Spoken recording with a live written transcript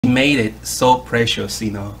made it so precious,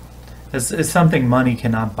 you know. It's something money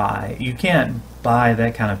cannot buy. You can't buy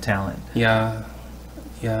that kind of talent. Yeah,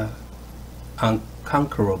 yeah,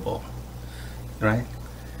 unconquerable, right?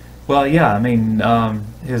 Well, yeah, I mean,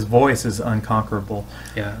 his voice is unconquerable.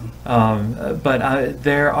 Yeah. But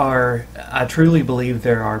I truly believe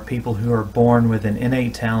there are people who are born with an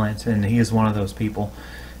innate talent, and he is one of those people.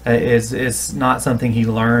 It's not something he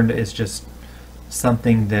learned, it's just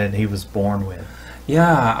something that he was born with.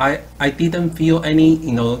 Yeah, I didn't feel any,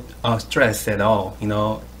 stress at all,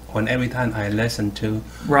 when every time I listen to.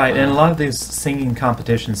 Right, and a lot of these singing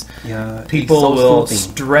competitions, yeah, people so will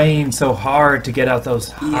soothing. strain so hard to get out those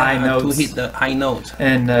high notes. To hit the high note.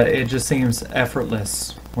 And it just seems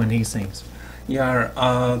effortless when he sings.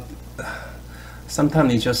 Yeah,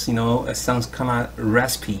 sometimes it just, it sounds kind of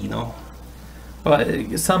raspy,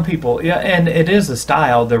 Well, some people, yeah, and it is a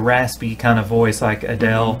style, the raspy kind of voice like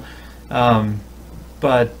Adele.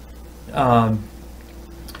 But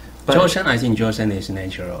Joshen, I think Joshen is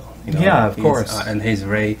natural. Yeah, of course. And he's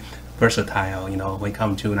very versatile, when it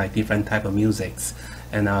comes to like different type of musics.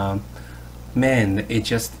 And man, it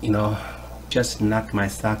just, just knocked my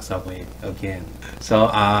socks away again. So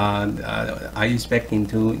are you expecting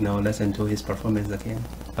to, listen to his performance again?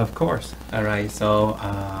 Of course. All right, so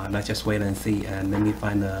let's just wait and see, and let me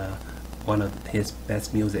find one of his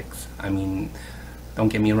best musics. I mean, don't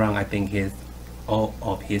get me wrong, I think all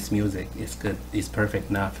of his music is good, is perfect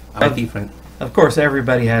enough. Different. Of course,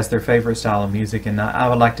 everybody has their favorite style of music, and I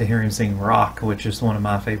would like to hear him sing rock, which is one of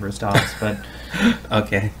my favorite styles. But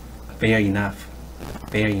okay, fair enough.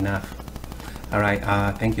 Fair enough. All right.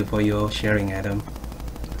 Thank you for your sharing, Adam.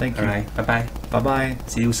 Thank you. All right. Bye bye. Bye bye.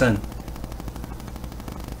 See you soon.